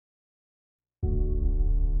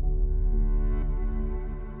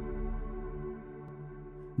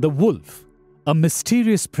The wolf, a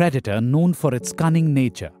mysterious predator known for its cunning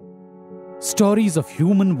nature. Stories of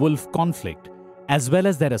human-wolf conflict, as well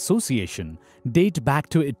as their association, date back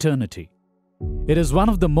to eternity. It is one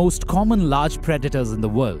of the most common large predators in the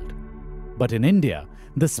world. But in India,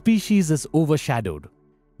 the species is overshadowed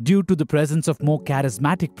due to the presence of more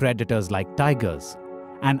charismatic predators like tigers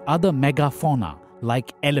and other megafauna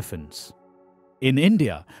like elephants. In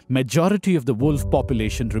India, majority of the wolf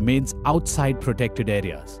population remains outside protected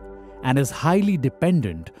areas and is highly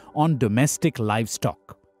dependent on domestic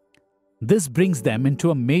livestock. This brings them into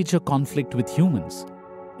a major conflict with humans,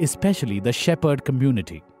 especially the shepherd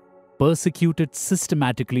community. Persecuted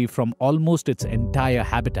systematically from almost its entire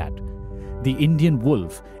habitat, the Indian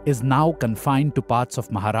wolf is now confined to parts of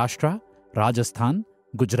Maharashtra, Rajasthan,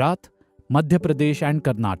 Gujarat, Madhya Pradesh and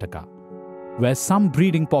Karnataka, where some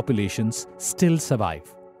breeding populations still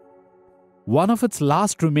survive. One of its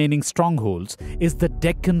last remaining strongholds is the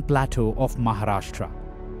Deccan Plateau of Maharashtra.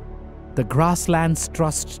 The Grasslands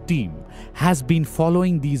Trust team has been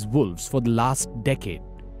following these wolves for the last decade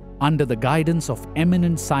under the guidance of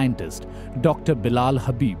eminent scientist Dr. Bilal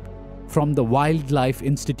Habib from the Wildlife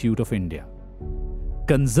Institute of India.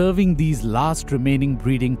 Conserving these last remaining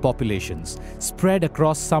breeding populations spread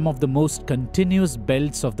across some of the most continuous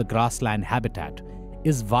belts of the grassland habitat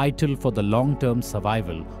is vital for the long-term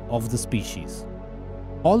survival of the species.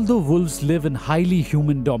 Although wolves live in highly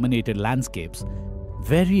human-dominated landscapes,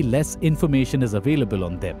 very less information is available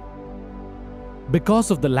on them.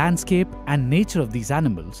 Because of the landscape and nature of these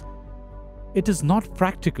animals, it is not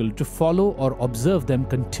practical to follow or observe them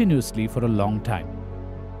continuously for a long time.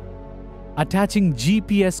 Attaching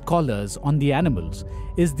GPS collars on the animals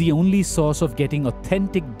is the only source of getting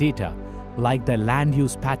authentic data like their land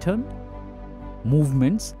use pattern,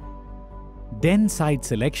 movements, den site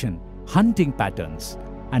selection, hunting patterns,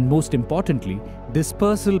 and most importantly,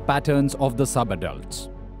 dispersal patterns of the subadults.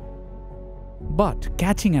 But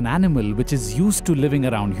catching an animal which is used to living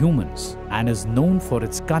around humans and is known for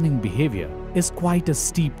its cunning behavior is quite a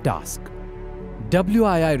steep task.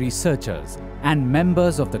 WII researchers and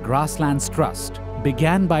members of the Grasslands Trust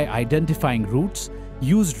began by identifying routes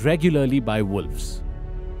used regularly by wolves.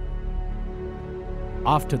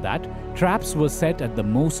 After that, traps were set at the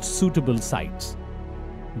most suitable sites.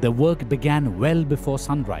 The work began well before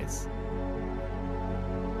sunrise.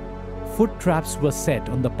 Foot traps were set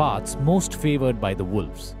on the paths most favored by the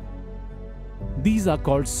wolves. These are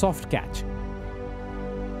called soft catch.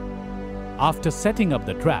 After setting up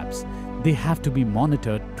the traps, they have to be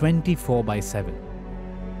monitored 24/7.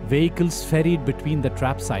 Vehicles ferried between the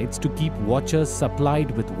trap sites to keep watchers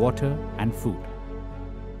supplied with water and food.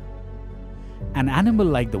 An animal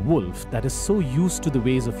like the wolf that is so used to the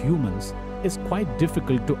ways of humans is quite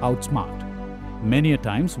difficult to outsmart. Many a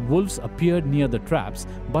times, wolves appeared near the traps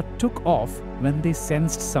but took off when they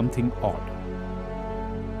sensed something odd.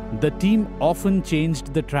 The team often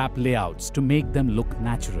changed the trap layouts to make them look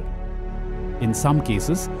natural. In some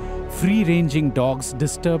cases, free-ranging dogs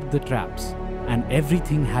disturbed the traps and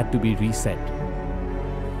everything had to be reset.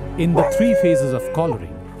 In the 3 phases of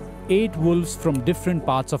collaring, 8 wolves from different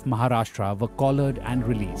parts of Maharashtra were collared and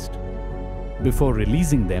released. Before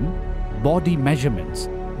releasing them, body measurements,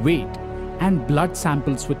 weight, and blood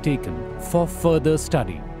samples were taken for further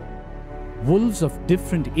study. Wolves of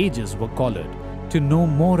different ages were collared to know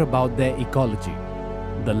more about their ecology.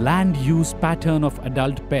 The land use pattern of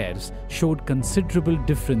adult pairs showed considerable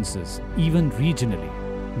differences, even regionally,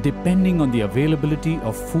 depending on the availability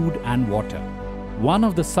of food and water. One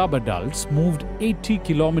of the subadults moved 80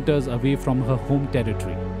 kilometers away from her home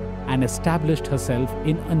territory and established herself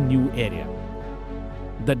in a new area.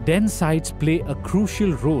 The den sites play a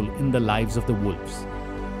crucial role in the lives of the wolves.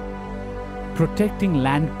 Protecting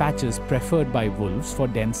land patches preferred by wolves for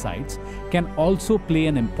den sites can also play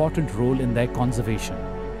an important role in their conservation.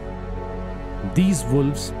 These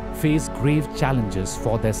wolves face grave challenges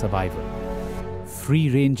for their survival.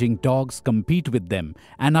 Free-ranging dogs compete with them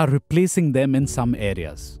and are replacing them in some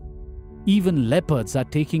areas. Even leopards are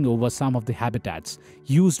taking over some of the habitats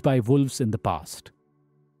used by wolves in the past.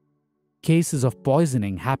 Cases of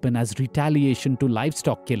poisoning happen as retaliation to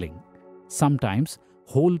livestock killing. Sometimes,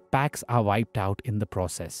 whole packs are wiped out in the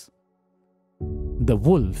process. The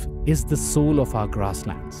wolf is the soul of our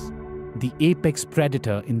grasslands, the apex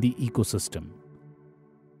predator in the ecosystem.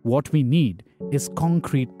 What we need is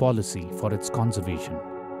concrete policy for its conservation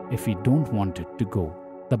if we don't want it to go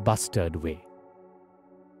the bastard way.